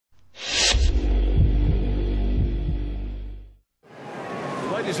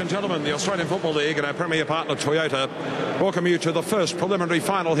Ladies and gentlemen, the Australian Football League and our premier partner Toyota welcome you to the first preliminary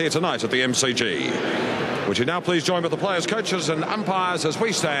final here tonight at the MCG. Would you now please join with the players, coaches and umpires as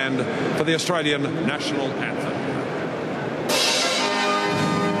we stand for the Australian national anthem.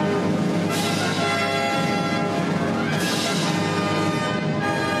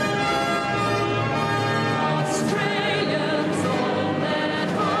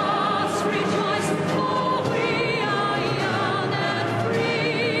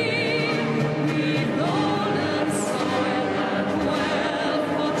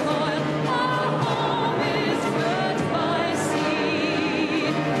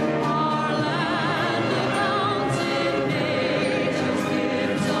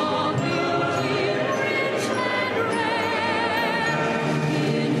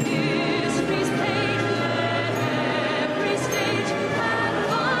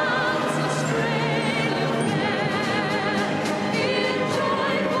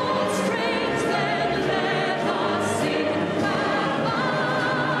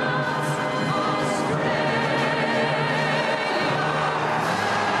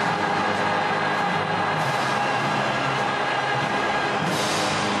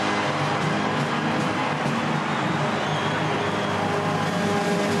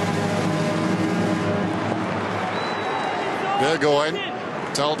 Burgoyne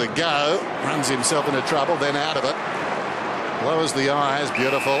told to go, runs himself into trouble, then out of it. Lowers the eyes,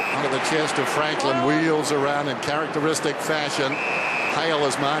 beautiful, under the chest of Franklin, wheels around in characteristic fashion. Hale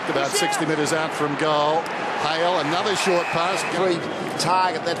is marked about 60 metres out from goal. Hale, another short pass. Free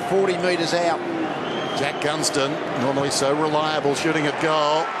target, that 40 metres out. Jack Gunston, normally so reliable, shooting at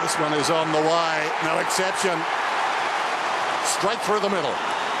goal. This one is on the way, no exception. Straight through the middle.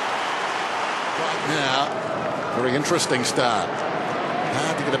 Right now, very interesting start.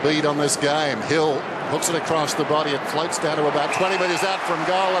 Hard to get a bead on this game. Hill hooks it across the body. It floats down to about 20 metres out from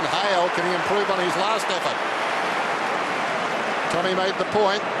goal. And Hale, can he improve on his last effort? Tommy made the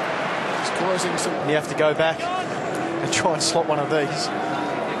point. He's causing some... You have to go back and try and slot one of these.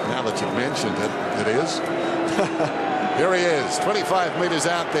 Now that you've mentioned it, it is. Here he is, 25 metres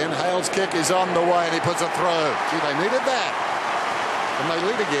out then. Hale's kick is on the way and he puts it through. Gee, they needed that. And they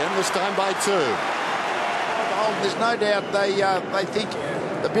lead again, this time by 2. There's no doubt they think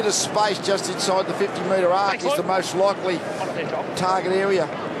a bit of space just inside the 50-metre arc is the most likely target area.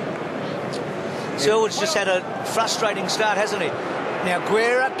 Selwood's just had a frustrating start, hasn't he? Now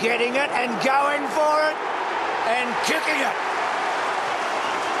Guerra getting it and going for it and kicking it.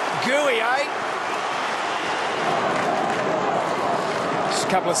 Gooey, eh? Just a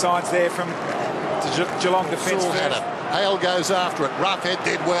couple of signs there from the Geelong defence. Hale goes after it. Roughhead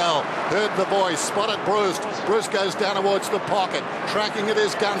did well. Heard the voice. Spotted Breust. Breust goes down towards the pocket. Tracking it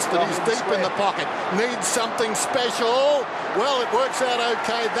is Gunston. He's deep in the pocket. Needs something special. Well, it works out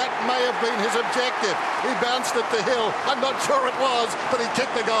okay. That may have been his objective. He bounced it to Hill. I'm not sure it was, but he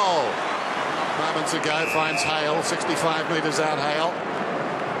kicked the goal. Moments ago finds Hale. 65 metres out, Hale.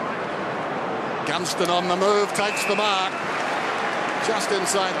 Gunston on the move. Takes the mark. Just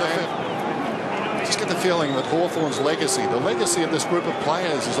inside the 50. Just get the feeling that Hawthorn's legacy, the legacy of this group of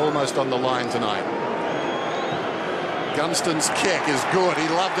players, is almost on the line tonight. Gunston's kick is good. He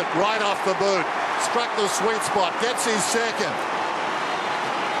loved it right off the boot. Struck the sweet spot. Gets his second.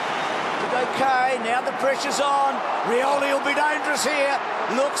 Okay, now the pressure's on. Rioli will be dangerous here.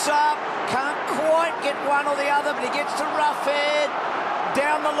 Looks up. Can't quite get one or the other, but he gets to Roughhead.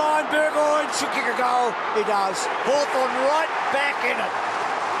 Down the line, Burgoyne should kick a goal. He does. Hawthorn right back in it.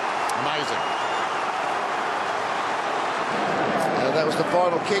 Amazing. That was the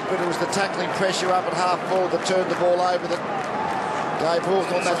final kick, but it was the tackling pressure up at half forward that turned the ball over that gave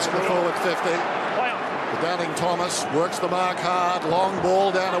Hawthorn that the forward 50. Downing Thomas works the mark hard. Long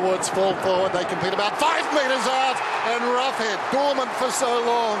ball down towards full forward. They compete about 5 metres out. And Roughhead, dormant for so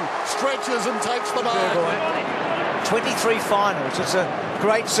long, stretches and takes the mark. 23 finals. It's a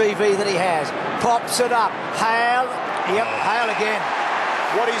great CV that he has. Pops it up. Hale. Yep, Hale again.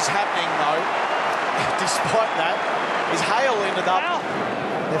 What is happening, though, despite that, is Hale ended up...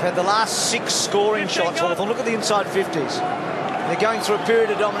 They've had the last 6 scoring shots, Hawthorn. Look at the inside 50s. They're going through a period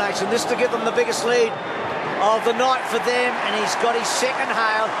of domination. This to give them the biggest lead of the night for them, and he's got his second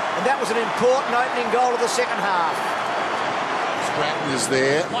Hale, and that was an important opening goal of the second half. Stratton is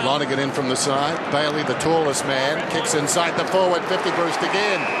there, Lonergan in from the side. Bailey, the tallest man, kicks inside the forward 50. Breust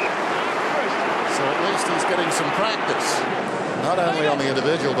again. So at least he's getting some practice. Not only on the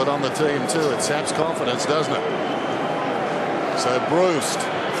individual, but on the team too. It saps confidence, doesn't it? So Breust,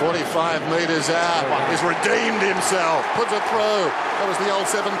 45 metres out, has redeemed himself, puts it through. That was the old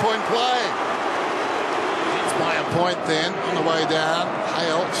 7-point play. It's by a point then on the way down.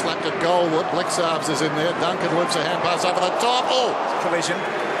 Hale slapped at Goldwood. Blixarves is in there. Duncan whips a hand pass over the top. Oh! Collision.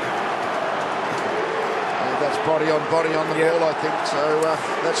 That's body on the ball, I think. So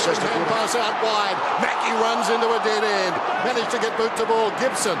that's just a good pass out wide. Mackey runs into a dead end. Managed to get boot to ball.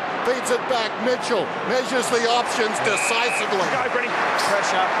 Gibson feeds it back. Mitchell measures the options decisively. Go, Brady.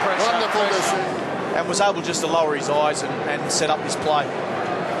 Pressure. Wonderful to see. And was able just to lower his eyes and set up his play.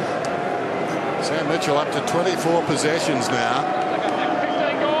 Sam Mitchell up to 24 possessions now.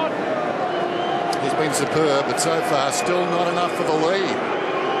 He's been superb, but so far still not enough for the lead.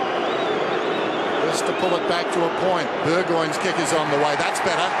 Just to pull it back to a point. Burgoyne's kick is on the way. That's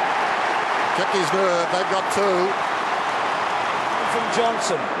better. Kept his nerve. They've got two. From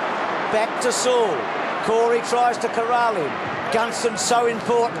Johnson. Back to Saul. Corey tries to corral him. Gunston so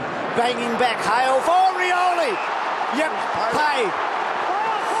important. Banging back. Hale for Rioli. Yep, paid.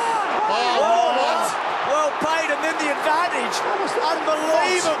 Well played, and then the advantage.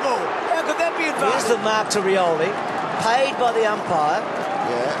 Unbelievable. How could that be advantage? Here's the mark to Rioli. Paid by the umpire.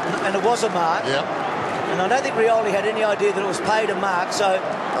 Yeah. And it was a mark. Yep. And I don't think Rioli had any idea that it was paid a mark, so...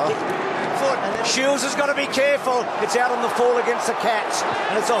 And Shields has got to be careful. It's out on the fall against the Cats,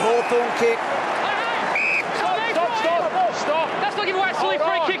 and it's a Hawthorn kick. Stop. That's not giving away a silly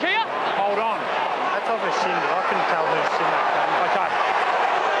free kick here. Hold on. That's off a shin. I couldn't tell who's in that game. Okay.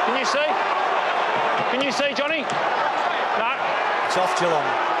 Can you see? Can you see, Johnny? No. It's off Geelong.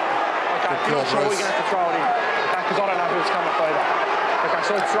 Okay, you're not sure we're going to have to throw it in. Okay, because I don't know who's coming up either. Okay,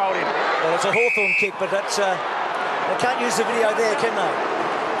 so let's throw it in. Well, it's a Hawthorn kick, but that's... they can't use the video there, can they?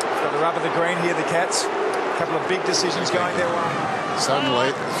 Got the rub of the green here, the Cats. A couple of big decisions going their way. Suddenly,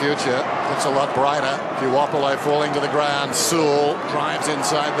 the future looks a lot brighter. Duopolo falling to the ground. Sewell drives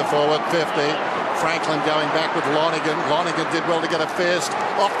inside the forward 50. Franklin going back with Lonigan. Lonigan did well to get a fist.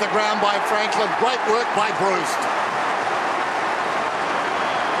 Off the ground by Franklin. Great work by Breust.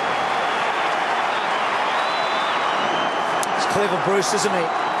 It's clever Breust, isn't he?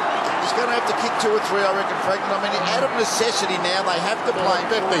 He's going to have to kick 2 or 3, I reckon, Franklin. I mean, out of necessity now, they have to play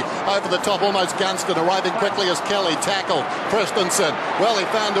 50 over the top, almost Gunston, arriving quickly as Kelly tackled Christensen. Well, he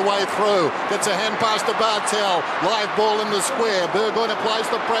found a way through. Gets a hand pass to Bartel. Live ball in the square. Burgoyne applies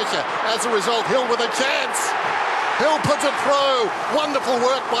the pressure. As a result, Hill with a chance. Hill puts it through. Wonderful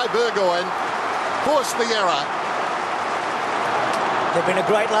work by Burgoyne. Forced the error. They've been a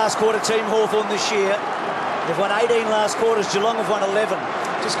great last quarter team, Hawthorn, this year. They've won 18 last quarters. Geelong have won 11.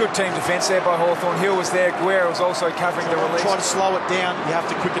 Just good team defence there by Hawthorn. Hill was there. Guerra was also covering the release. Try to slow it down. You have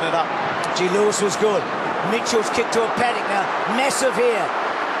to quicken it up. G. Lewis was good. Mitchell's kick to a paddock now. Massive here.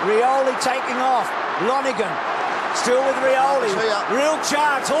 Rioli taking off. Lonigan still with Rioli. Real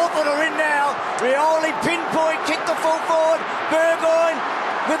chance. Hawthorn are in now. Rioli pinpoint. Kick the full forward. Burgoyne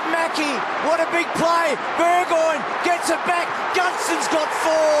with Mackey. What a big play. Burgoyne gets it back. Gunston's got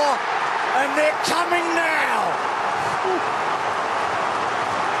 4. And they're coming now.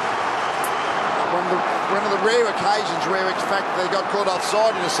 One of the rare occasions where, in fact, they got caught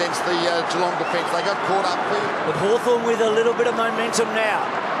offside in a sense, the Geelong defence. They got caught up here. But Hawthorn with a little bit of momentum now.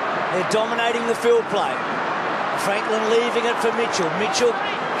 They're dominating the field play. Franklin leaving it for Mitchell. Mitchell,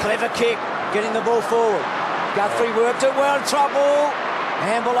 clever kick, getting the ball forward. Guthrie worked it well, trouble.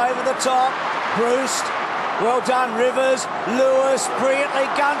 Handball over the top. Breust, well done. Rivers, Lewis, brilliantly.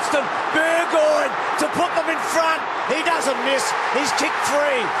 Gunston, Burgoyne to put them in front. He doesn't miss. He's kicked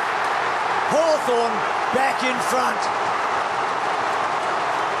 3. Hawthorn back in front.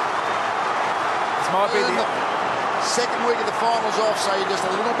 This might be the second week of the finals off, so you're just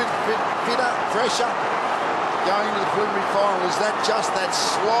a little bit fitter, fresher going into the preliminary final. Is that just that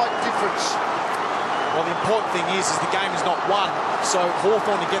slight difference? Well, the important thing is the game is not won. So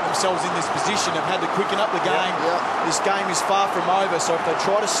Hawthorn, to get themselves in this position, have had to quicken up the game. This game is far from over, so if they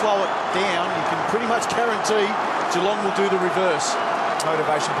try to slow it down, you can pretty much guarantee Geelong will do the reverse.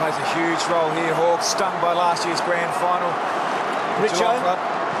 Motivation plays a huge role here. Hawks stung by last year's grand final. Richard.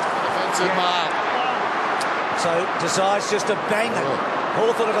 Defensive mark. So decides just to bang it.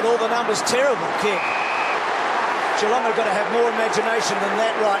 Hawthorn have got all the numbers. Terrible kick. Geelong have got to have more imagination than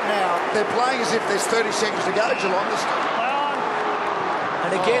that right now. They're playing as if there's 30 seconds to go, Geelong.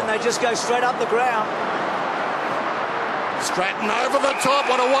 And again, they just go straight up the ground. Stratton over the top.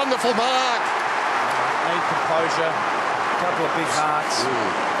 What a wonderful mark. Need composure. Couple of big marks.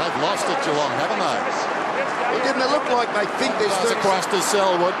 They've lost it, Geelong, haven't they? Well, didn't it look like they think there's 30 across to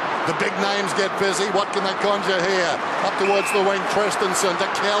Selwood. The big names get busy. What can they conjure here? Up towards the wing, Christensen to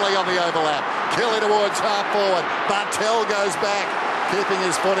Kelly on the overlap. Kelly towards half forward. Bartel goes back. Keeping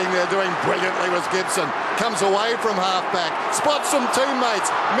his footing there, doing brilliantly was Gibson. Comes away from half-back, spots some teammates.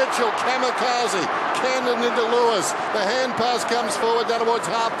 Mitchell, kamikaze, Cannon into Lewis. The hand pass comes forward down towards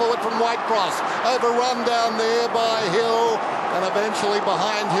half-forward from Whitecross. Overrun down there by Hill. And eventually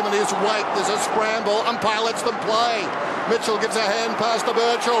behind him in his wake, there's a scramble. Umpire lets them play. Mitchell gives a hand pass to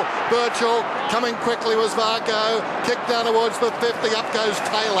Birchall. Birchall coming quickly was Varco. Kicked down towards the 50. Up goes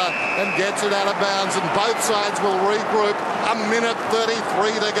Taylor and gets it out of bounds. And both sides will regroup. A minute 33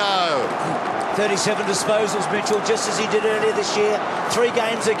 to go. 37 disposals, Mitchell, just as he did earlier this year. 3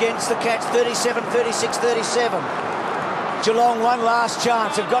 games against the Cats, 37, 36, 37. Geelong, one last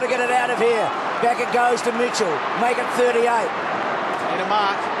chance. They've got to get it out of here. Back it goes to Mitchell. Make it 38. In a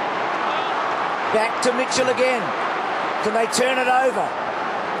mark. Back to Mitchell again. Can they turn it over?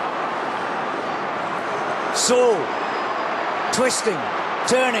 Saul. Twisting.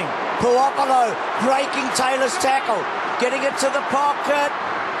 Turning. Puopolo breaking Taylor's tackle. Getting it to the pocket.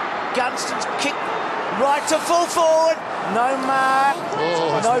 Gunston's kick right to full forward. No mark.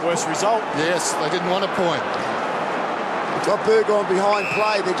 Oh, that's the worst result. Yes, they didn't want a point. Got Burgoyne behind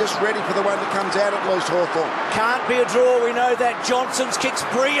play. They're just ready for the one that comes out at loose, Hawthorn. Can't be a draw, we know that. Johnson's kick's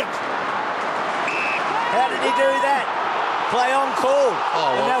brilliant. How did he do that? Play on call.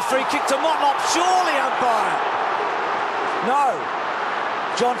 Oh, and now free kick to Motlop. Surely umpire. No.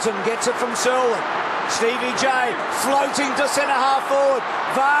 Johnson gets it from Selwood. Stevie J floating to centre half forward.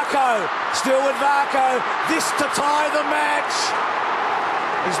 Varco. Still with Varco. This to tie the match.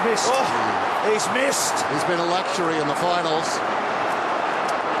 He's missed. Oh. He's missed. He's been a luxury in the finals.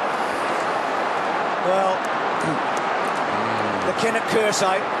 Well, the Kennett curse,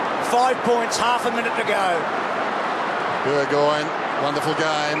 5 points, half a minute to go. Burgoyne, wonderful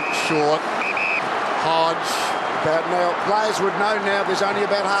game, short. Hodge. About now, players would know now there's only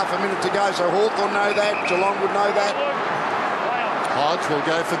about half a minute to go, so Hawthorn know that, Geelong would know that. Hodge will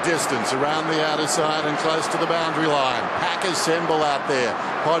go for distance around the outer side and close to the boundary line. Pack assemble out there.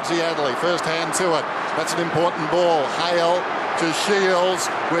 Podgy Adderley, first hand to it. That's an important ball. Hale to Shields.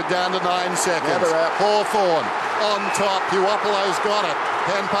 We're down to 9 seconds. Hawthorn on top. Puopolo's got it.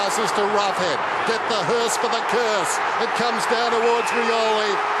 Hand passes to Roughhead. Get the hearse for the curse. It comes down towards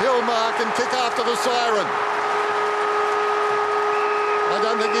Rioli. He'll mark and kick after the siren. I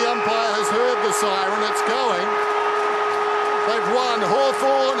don't think the umpire has heard the siren. It's going. They've won.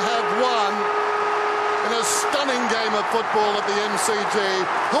 Hawthorn have won in a stunning game of football at the MCG.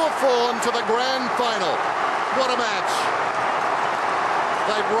 Hawthorn to the grand final. What a match.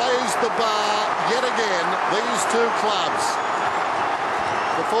 They've raised the bar yet again, these two clubs.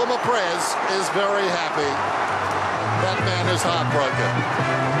 The former Prez is very happy. That man is heartbroken.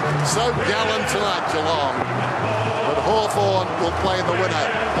 So gallant tonight, Geelong. But Hawthorn will play the winner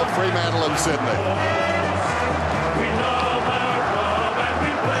of Fremantle and Sydney.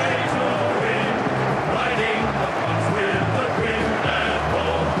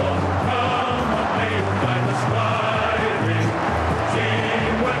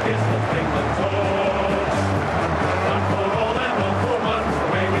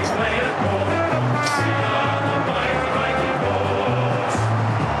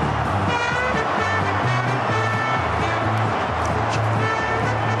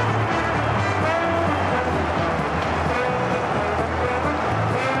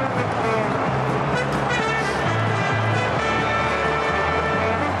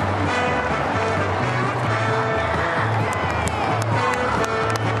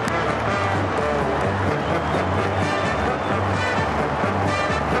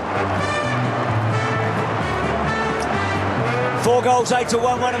 Four goals,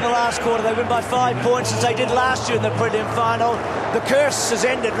 8-1 in the last quarter. They win by 5 points as they did last year in the prelim final. The curse has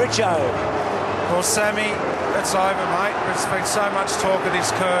ended, Richo. Well, Sammy, it's over, mate. There's been so much talk of this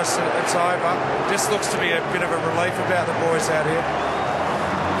curse. It's over. Just looks to be a bit of a relief about the boys out here.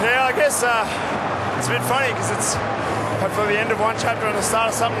 Yeah, I guess it's a bit funny because it's hopefully the end of one chapter and the start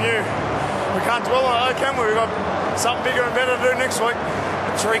of something new. We can't dwell on it, can we? We've got something bigger and better to do next week.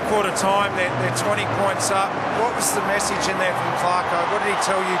 Three-quarter time, they're 20 points up. What was the message in there from Clarko? What did he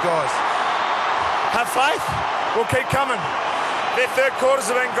tell you guys? Have faith. We'll keep coming. Their third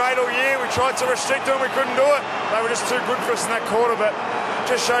quarters have been great all year. We tried to restrict them. We couldn't do it. They were just too good for us in that quarter, but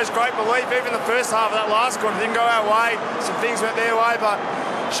just shows great belief. Even the first half of that last quarter didn't go our way. Some things went their way, but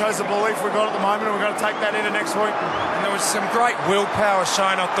shows the belief we've got at the moment, and we're going to take that into next week. And there was some great willpower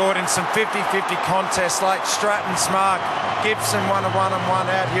shown, I thought, in some 50-50 contests like Stratton, Smart, Gibson, one-on-one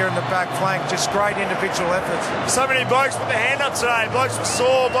out here in the back flank. Just great individual efforts. So many blokes put their hand up today. Blokes were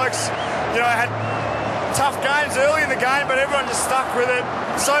sore. Blokes, had tough games early in the game, but everyone just stuck with it.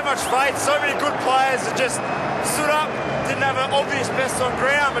 So much faith. So many good players that just stood up, didn't have an obvious best on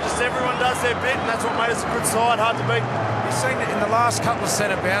ground, but just everyone does their bit, and that's what made us a good side, hard to beat. You've seen it in the last couple of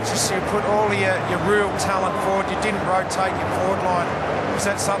centre bounces, you put all your real talent forward. You didn't rotate your forward line. Was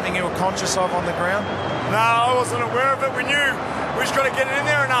that something you were conscious of on the ground? No, I wasn't aware of it. We knew we just got to get it in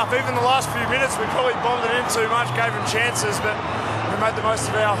there enough. Even the last few minutes, we probably bombed it in too much, gave them chances, but we made the most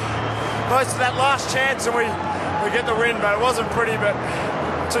of that last chance, and we get the win. But it wasn't pretty, but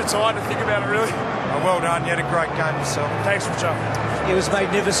too tired to think about it, really. Oh, well done. You had a great game yourself. Thanks, Richard. He was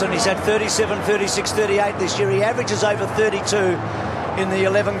magnificent. He's had 37, 36, 38 this year. He averages over 32 in the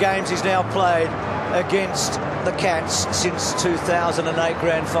 11 games he's now played against the Cats since 2008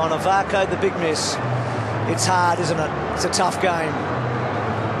 Grand Final. Varco, the big miss. It's hard, isn't it? It's a tough game.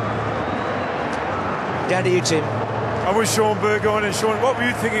 Down to you, Tim. I'm with Sean Burgoyne. And Sean, what were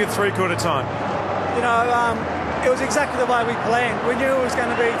you thinking at three-quarter time? You know, it was exactly the way we planned. We knew it was going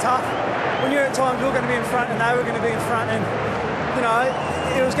to be tough. We knew at times we were going to be in front and they were going to be in front, and you know,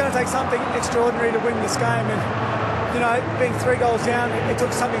 it was going to take something extraordinary to win this game. And you know, being 3 goals down, it took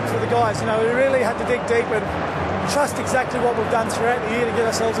something for the guys. You know, we really had to dig deep and trust exactly what we've done throughout the year to get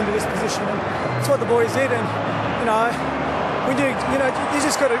ourselves into this position. And it's what the boys did. And you know, we knew. You know, you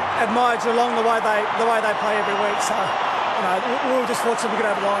just got to admire Geelong the way they play every week. So you know, we were just fortunate we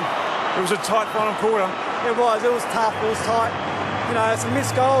got over the line. It was a tight final quarter. It was tough. It was tight. You know, some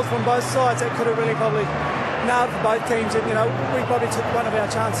missed goals from both sides that could have really probably nailed for both teams. And you know, we probably took one of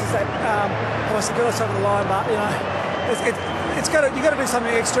our chances that obviously got us over the line. But you know, you got to do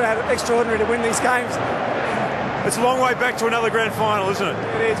something extraordinary to win these games. It's a long way back to another grand final, isn't it?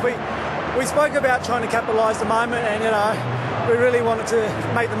 It is. We spoke about trying to capitalise the moment, and you know, we really wanted to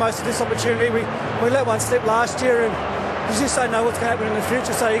make the most of this opportunity. We let one slip last year, and you just don't know what's going to happen in the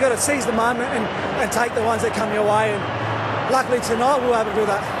future. So you got to seize the moment and take the ones that come your way. And luckily tonight we'll be able to do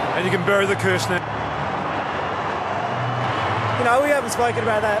that. And you can bury the curse now. You know, we haven't spoken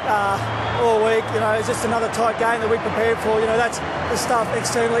about that all week. You know, it's just another tight game that we prepared for. You know, that's the stuff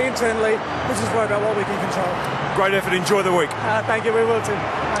externally, internally. We're just worried about what we can control. Great effort. Enjoy the week. Thank you. We will too.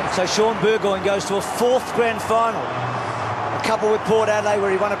 So Sean Burgoyne goes to a 4th grand final. A couple with Port Adelaide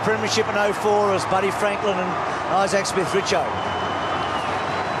where he won a premiership in 04 as Buddy Franklin and Isaac Smith-Richo.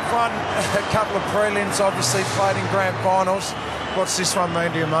 Won a couple of prelims, obviously played in grand finals. What's this one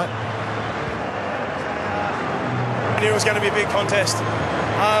mean to you, mate? I knew it was going to be a big contest.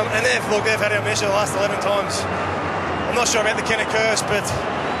 And they've had our measure the last 11 times. I'm not sure about the Kennett curse, but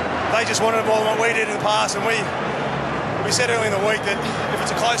they just wanted more than what we did in the past. And we said early in the week that if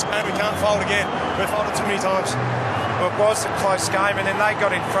it's a close game, we can't fold again. We've folded too many times. Well, it was a close game, and then they got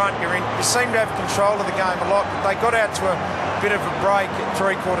in front. You seem to have control of the game a lot, but they got out to a bit of a break at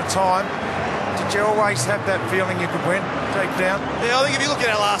three-quarter time. Did you always have that feeling you could win deep down? Yeah, I think if you look at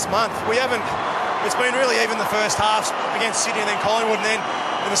our last month, we haven't. It's been really even the first half against Sydney and then Collingwood, and then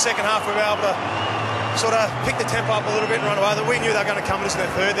in the second half we were able to sort of pick the tempo up a little bit and run away. We knew they were going to come at us in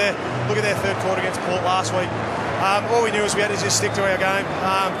their third there. Look at their third quarter against Port last week. All we knew was we had to just stick to our game,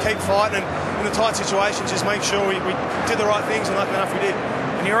 keep fighting, and in the tight situations, just make sure we did the right things, and lucky enough we did.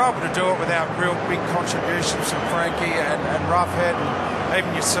 And you're able to do it without real big contributions from Frankie and Roughhead, and even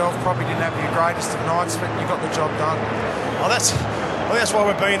yourself probably didn't have your greatest of nights, but you got the job done. Well, that's why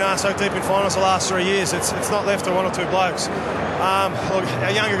we've been so deep in finals the last 3 years. It's not left to one or two blokes. Look, our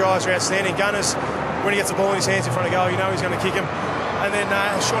younger guys are outstanding. Gunners, when he gets the ball in his hands in front of goal, you know he's going to kick him. And then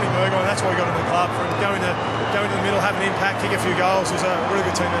Shawnee Burgoyne, that's why we got into the club, from going to the middle, have an impact, kick a few goals. It was a really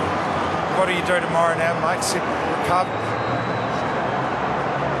good team effort. What do you do tomorrow now, mate? Sit, recover?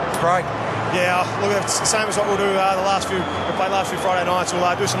 Great. Yeah, look, it's the same as what we'll do we played last few Friday nights. We'll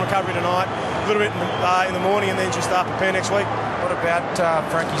do some recovery tonight, a little bit in the morning, and then just prepare next week. What about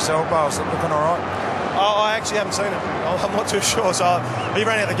Frankie's elbow? Is it looking all right? Oh, I actually haven't seen it. I'm not too sure. So he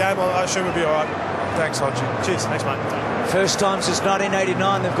ran out the game. I assume he'll be all right. Thanks, Hodgie. Cheers. Thanks, mate. First time since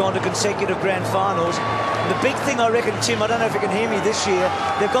 1989 they've gone to consecutive grand finals. The big thing, I reckon, Tim, I don't know if you can hear me this year,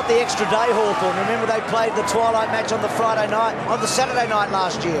 they've got the extra day, Hawthorn. Remember they played the twilight match on the Saturday night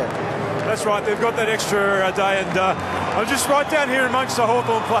last year. That's right, they've got that extra day, and I'm just right down here amongst the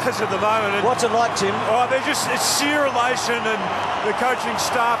Hawthorn players at the moment. And what's it like, Tim? Oh, it's sheer elation, and the coaching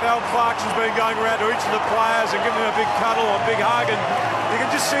staff, Al Clarkson's been going around to each of the players and giving them a big cuddle or a big hug, and you can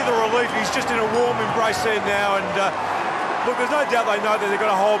just see the relief. He's just in a warm embrace there now, and look, there's no doubt they know that they've got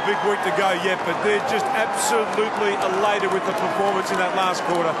a whole big week to go yet, but they're just absolutely elated with the performance in that last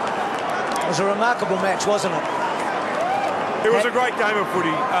quarter. It was a remarkable match, wasn't it? It was a great game of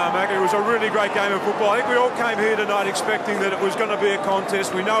footy, Mac. It was a really great game of football. I think we all came here tonight expecting that it was going to be a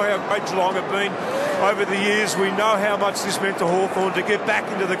contest. We know how great Geelong have been over the years. We know how much this meant to Hawthorn to get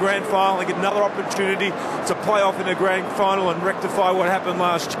back into the grand final and get another opportunity to play off in the grand final and rectify what happened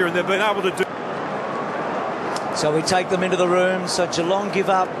last year, and they've been able to do. So we take them into the room. So Geelong give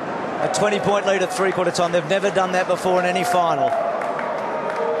up a 20-point lead at three-quarter time. They've never done that before in any final.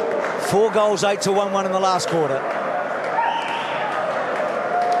 4 goals, 8-1-1 in the last quarter.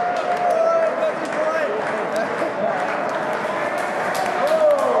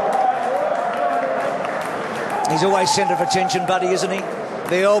 He's always centre of attention, Buddy, isn't he?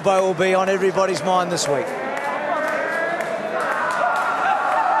 The elbow will be on everybody's mind this week.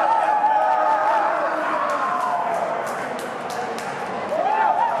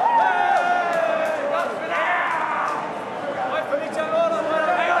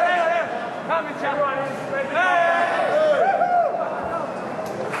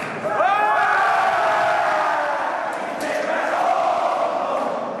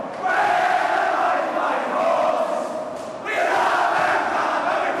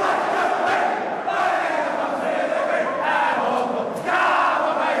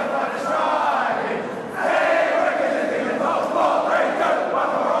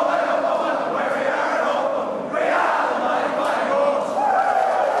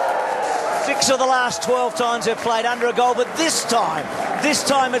 Of the last 12 times they've played under a goal, but this time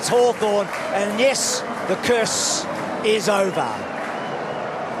it's Hawthorn, and yes, the curse is over.